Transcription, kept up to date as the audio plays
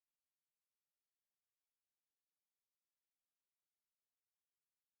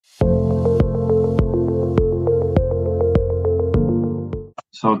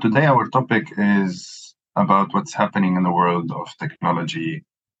So today our topic is about what's happening in the world of technology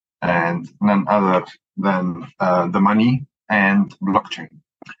and none other than the money and blockchain.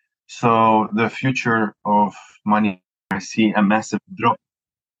 So the future of money, I see a massive drop.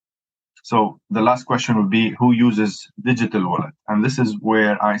 So the last question would be, who uses digital wallet? And this is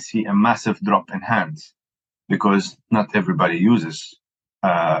where I see a massive drop in hands, because not everybody uses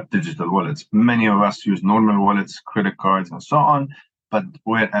digital wallets. Many of us use normal wallets, credit cards, and so on. But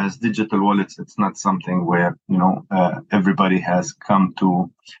whereas digital wallets, it's not something where everybody has come to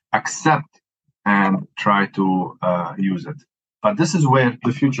accept and try to use it. But this is where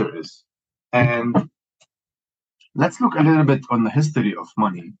the future is. And let's look a little bit on the history of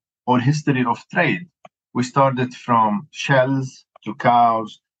money or history of trade. We started from shells to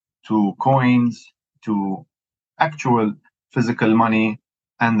cows to coins to actual physical money,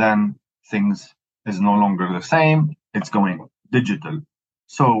 and then things is no longer the same. It's going digital.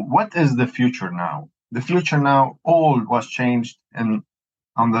 So what is the future now? The future now, all was changed on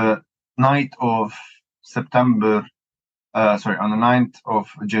the night of on the 9th of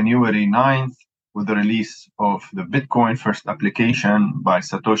January 9th, with the release of the Bitcoin first application by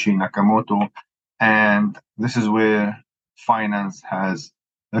Satoshi Nakamoto. And this is where finance has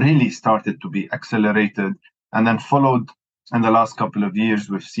really started to be accelerated, and then followed in the last couple of years.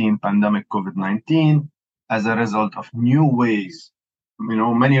 We've seen pandemic COVID-19 as a result of new ways.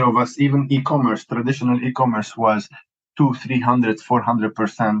 Many of us, even e-commerce, traditional e-commerce was 200, 300,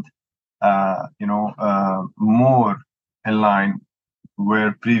 400% more in line,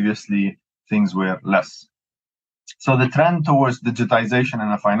 where previously things were less. So the trend towards digitization in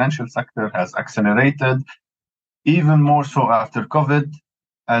the financial sector has accelerated, even more so after COVID.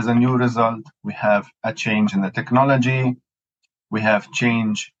 As a new result, we have a change in the technology. We have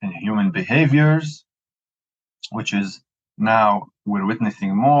change in human behaviors, which is now we're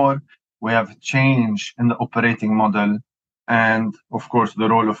witnessing more. We have change in the operating model, and of course, the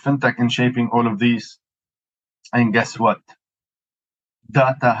role of fintech in shaping all of these. And guess what?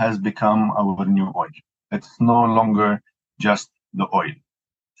 Data has become our new oil. It's no longer just the oil.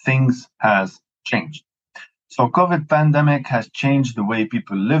 Things has changed. So COVID pandemic has changed the way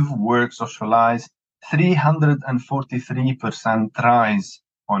people live, work, socialize. 343% rise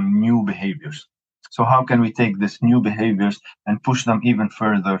on new behaviors. So how can we take these new behaviors and push them even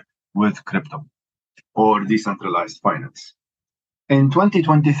further with crypto or decentralized finance? In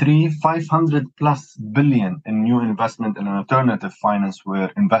 2023, 500 plus billion in new investment in alternative finance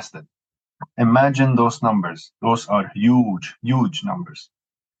were invested. Imagine those numbers. Those are huge, huge numbers.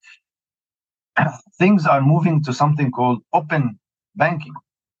 Things are moving to something called open banking,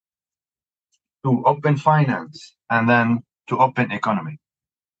 to open finance, and then to open economy.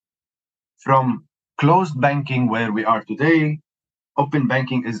 From closed banking, where we are today, open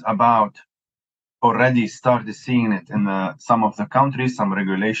banking is about, already started seeing it in some of the countries, some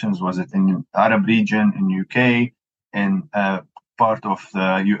regulations, was it in Arab region, in UK, in part of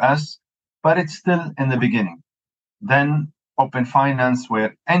the US, but it's still in the beginning. Then open finance,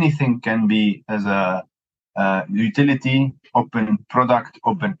 where anything can be as a utility, open product,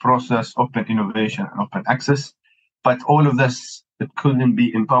 open process, open innovation, and open access. But all of this, it couldn't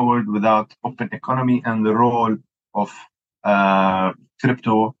be empowered without open economy and the role of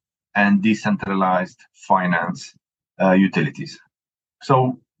crypto and decentralized finance utilities.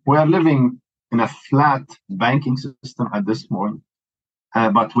 So we are living in a flat banking system at this point,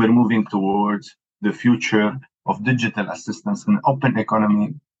 but we're moving towards the future of digital assistance and open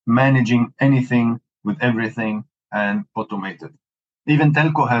economy, managing anything with everything and automated. Even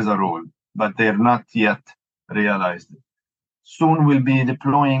telco has a role, but they're not yet realized it. Soon we'll be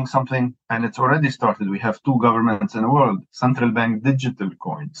deploying something, and it's already started. We have 2 governments in the world, central bank digital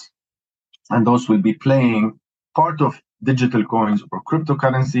coins. And those will be playing part of digital coins or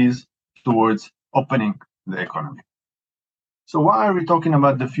cryptocurrencies towards opening the economy. So why are we talking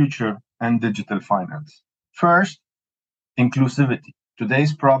about the future and digital finance? First, inclusivity.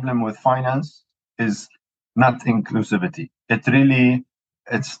 Today's problem with finance is not inclusivity.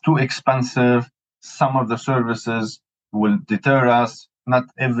 It's too expensive. Some of the services will deter us. Not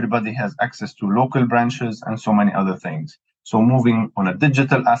everybody has access to local branches and so many other things. So moving on a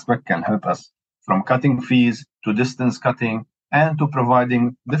digital aspect can help us, from cutting fees to distance cutting and to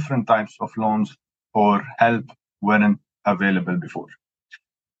providing different types of loans or help weren't available before.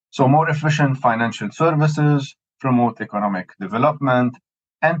 So more efficient financial services, promote economic development,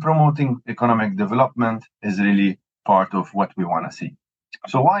 and promoting economic development is really part of what we want to see.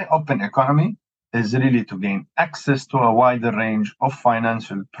 So why open economy? is really to gain access to a wider range of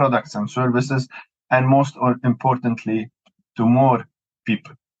financial products and services, and most importantly, to more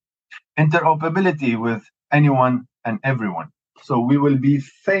people. Interoperability with anyone and everyone. So we will be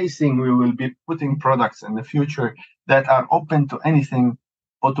putting products in the future that are open to anything,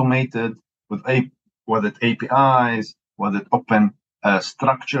 automated with was it APIs, was it open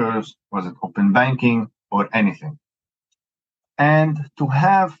structures, was it open banking, or anything. And to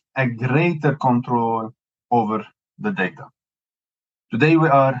have a greater control over the data. Today we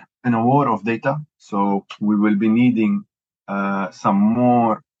are in a war of data, so we will be needing some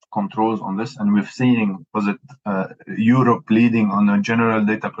more controls on this, and we've seen Europe leading on the general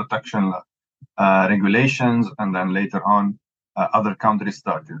data protection regulations, and then later on other countries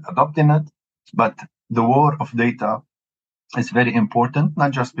started adopting it. But the war of data is very important,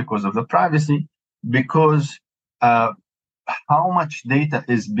 not just because of the privacy, because how much data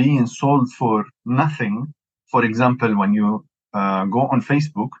is being sold for nothing. For example, when you go on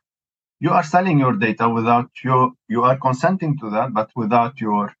Facebook, you are selling your data without you are consenting to that, but without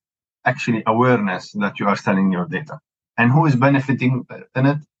your actually awareness that you are selling your data. And who is benefiting in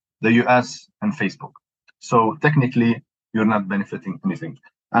it? The US and Facebook. So technically, you're not benefiting anything.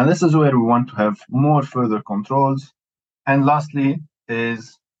 And this is where we want to have more further controls. And lastly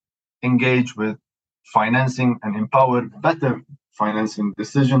is engage with financing and empower better financing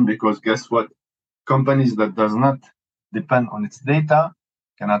decision, because guess what? Companies that does not depend on its data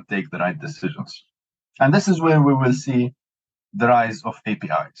cannot take the right decisions. And this is where we will see the rise of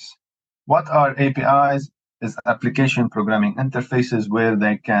APIs. What are APIs? Is application programming interfaces where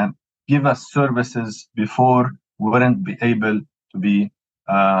they can give us services before we wouldn't be able to be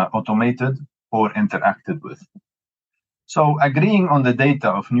automated or interacted with. So agreeing on the data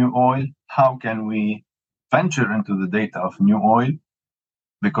of new oil, how can we venture into the data of new oil?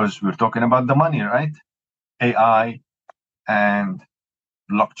 Because we're talking about the money, right? AI and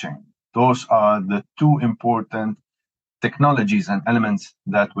blockchain. Those are the two important technologies and elements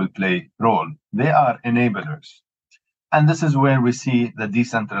that will play role. They are enablers. And this is where we see the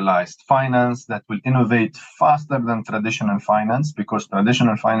decentralized finance that will innovate faster than traditional finance, because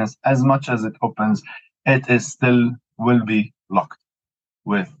traditional finance, as much as it opens, it is still will be locked.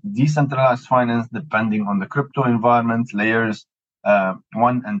 With decentralized finance, depending on the crypto environment, layers 1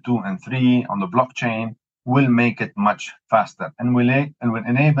 and 2 and 3 on the blockchain will make it much faster and will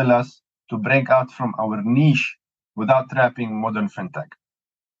enable us to break out from our niche without trapping modern fintech.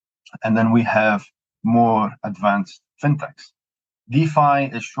 And then we have more advanced fintechs.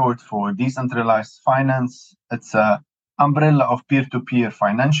 DeFi is short for decentralized finance. It's an umbrella of peer-to-peer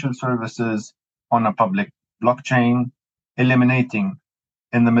financial services on a public blockchain, eliminating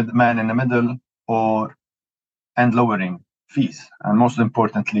in the man in the middle and lowering fees, and most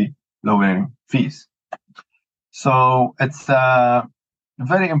importantly, lowering fees. So it's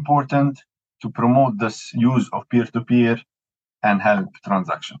very important to promote this use of peer-to-peer and help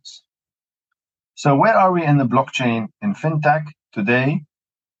transactions. So where are we in the blockchain in fintech today?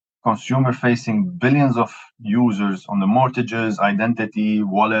 Consumer-facing billions of users on the mortgages, identity,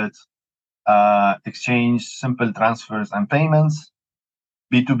 wallet, exchange, simple transfers and payments.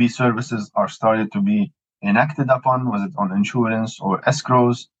 B2B services are started to be enacted upon, was it on insurance or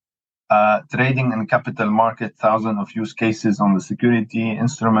escrows? Trading and capital market, thousands of use cases on the security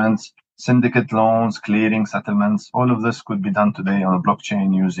instruments, syndicate loans, clearing, settlements. All of this could be done today on a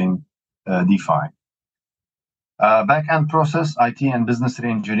blockchain using DeFi. Back-end process, IT and business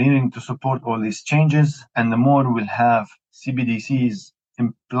re-engineering to support all these changes. And the more we'll have CBDCs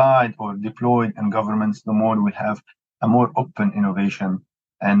implied or deployed in governments, the more we'll have a more open innovation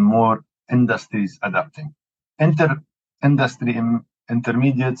and more industries adapting. Inter-industry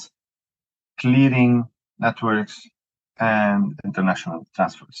intermediates, clearing networks, and international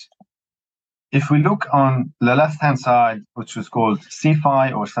transfers. If we look on the left-hand side, which is called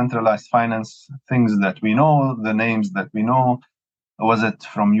CeFi or centralized finance, things that we know, the names that we know, was it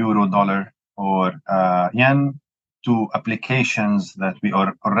from euro, dollar, or yen, to applications that we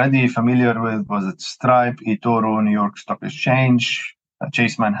are already familiar with, was it Stripe, eToro, New York Stock Exchange,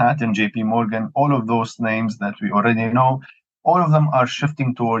 Chase Manhattan, JP Morgan, all of those names that we already know. All of them are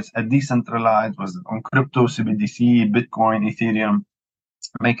shifting towards a decentralized, was it on crypto, CBDC, Bitcoin, Ethereum,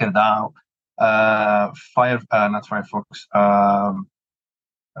 MakerDAO, not Firefox,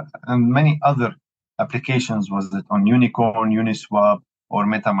 and many other applications, was it on Unicorn, Uniswap, or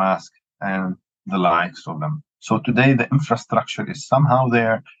MetaMask, and the likes of them. So today the infrastructure is somehow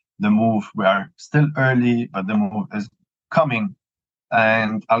there. The move, we are still early, but the move is coming.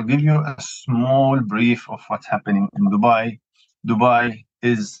 And I'll give you a small brief of what's happening in Dubai. Dubai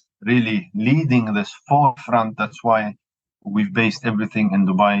is really leading this forefront. That's why we've based everything in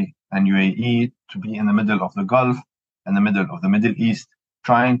Dubai and UAE to be in the middle of the Gulf, in the middle of the Middle East,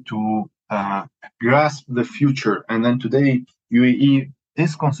 trying to grasp the future. And then today, UAE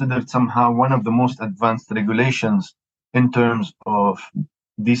is considered somehow one of the most advanced regulations in terms of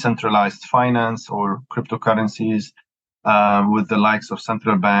decentralized finance or cryptocurrencies, with the likes of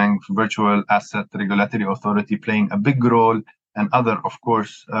central bank, virtual asset regulatory authority playing a big role, and other, of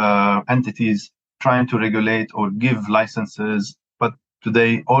course, entities trying to regulate or give licenses. But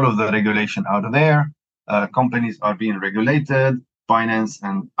today, all of the regulation out there, companies are being regulated, Binance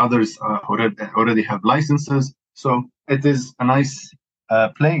and others already have licenses. So it is a nice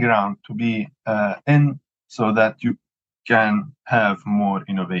playground to be in, so that you can have more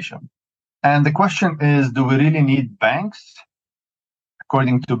innovation. And the question is, do we really need banks?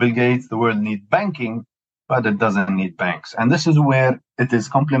 According to Bill Gates, the world needs banking, but it doesn't need banks. And this is where it is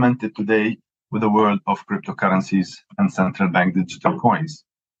complemented today with the world of cryptocurrencies and central bank digital coins,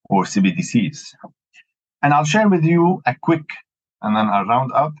 or CBDCs. And I'll share with you a quick, and then I'll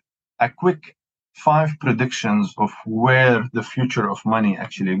round up, a quick 5 predictions of where the future of money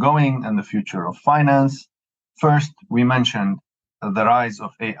actually going and the future of finance. First, we mentioned the rise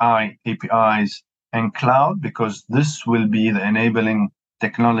of AI, APIs, and cloud, because this will be the enabling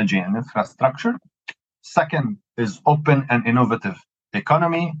technology and infrastructure. Second is open and innovative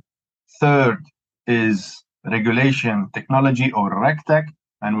economy. Third is regulation technology, or RegTech,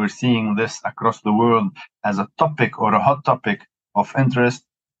 and we're seeing this across the world as a topic or a hot topic of interest,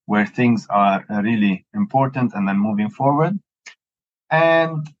 where things are really important and then moving forward.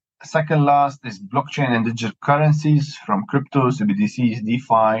 And second last is blockchain and digital currencies, from crypto, CBDCs,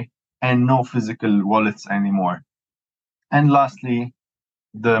 DeFi, and no physical wallets anymore. And lastly,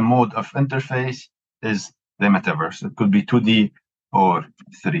 the mode of interface is the metaverse. It could be 2D or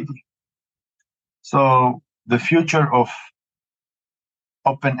 3D. So the future of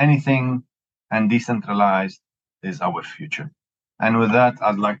open anything and decentralized is our future. And with that,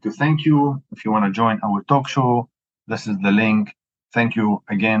 I'd like to thank you. If you want to join our talk show, this is the link. Thank you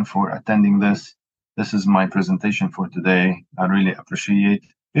again for attending this. This is my presentation for today. I really appreciate.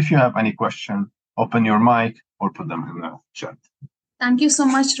 If you have any question, open your mic or put them in the chat. Thank you so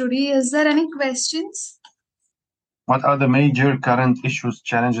much, Rudy. Is there any questions? What are the major current issues,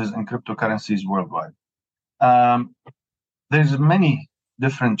 challenges in cryptocurrencies worldwide? There's many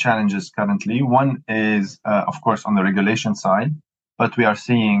different challenges currently. One is, of course, on the regulation side, but we are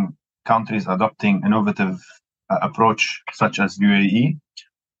seeing countries adopting innovative approach, such as UAE.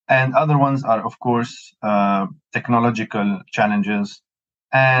 And other ones are, of course, technological challenges.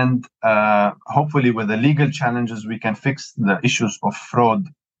 And hopefully with the legal challenges, we can fix the issues of fraud.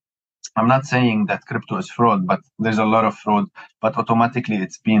 I'm not saying that crypto is fraud, but there's a lot of fraud, but automatically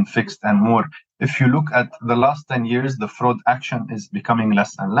it's being fixed and more. If you look at the last 10 years, the fraud action is becoming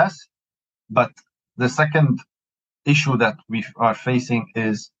less and less. But the second issue that we are facing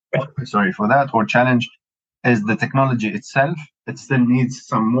is, sorry for that, or challenge, is the technology itself. It still needs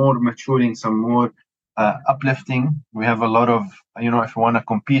some more maturing, some more uplifting. We have a lot of, if you want to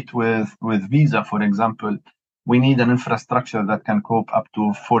compete with Visa, for example, we need an infrastructure that can cope up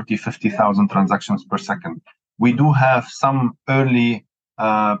to 40, 50,000 transactions per second. We do have some early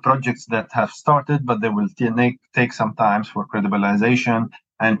projects that have started, but they will take some time for credibilization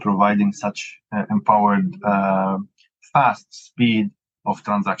and providing such empowered, fast speed of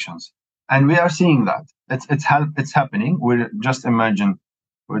transactions. And we are seeing that. It's happening. We're just imagine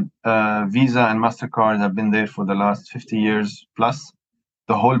with Visa and MasterCard have been there for the last 50 years plus.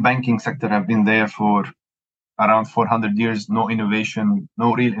 The whole banking sector have been there for around 400 years, no innovation,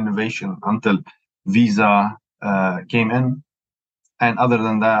 no real innovation until Visa came in. And other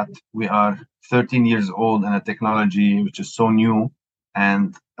than that, we are 13 years old in a technology which is so new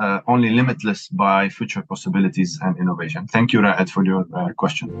and only limitless by future possibilities and innovation. Thank you, Raed, for your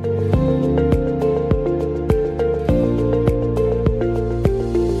question.